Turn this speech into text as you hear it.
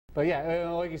But yeah,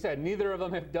 like you said, neither of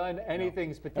them have done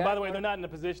anything spectacular. And by the way, they're not in a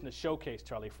position to showcase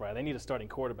Charlie Frye. They need a starting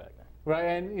quarterback now. Right,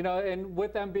 and and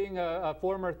with them being a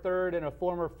former third and a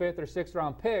former fifth or sixth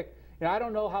round pick, I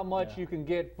don't know how much you can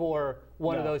get for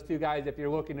one of those two guys if you're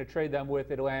looking to trade them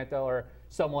with Atlanta or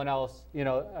someone else,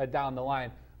 down the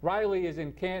line. Riley is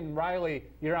in Canton. Riley,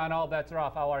 you're on All Bets Are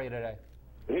Off. How are you today?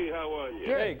 Hey, how are you?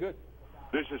 Good. Hey, good.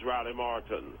 This is Riley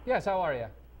Martin. Yes, how are you?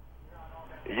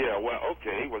 Yeah, well,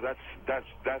 okay. Well,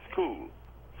 that's cool.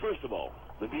 First of all,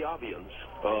 the Viavians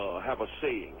have a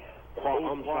saying.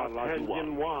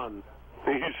 One.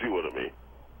 You see what I mean?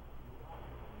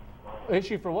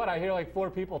 Issue for what? I hear like 4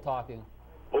 people talking.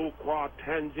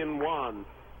 Tangent one.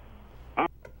 All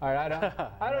right,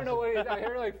 I don't know what it is. I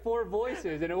heard like 4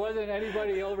 voices, and it wasn't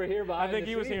anybody over here behind I think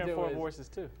the he was scenes. hearing 4 voices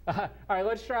too. All right,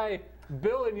 let's try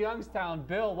Bill in Youngstown.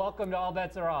 Bill, welcome to All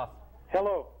Bets Are Off.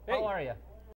 Hello. How are you?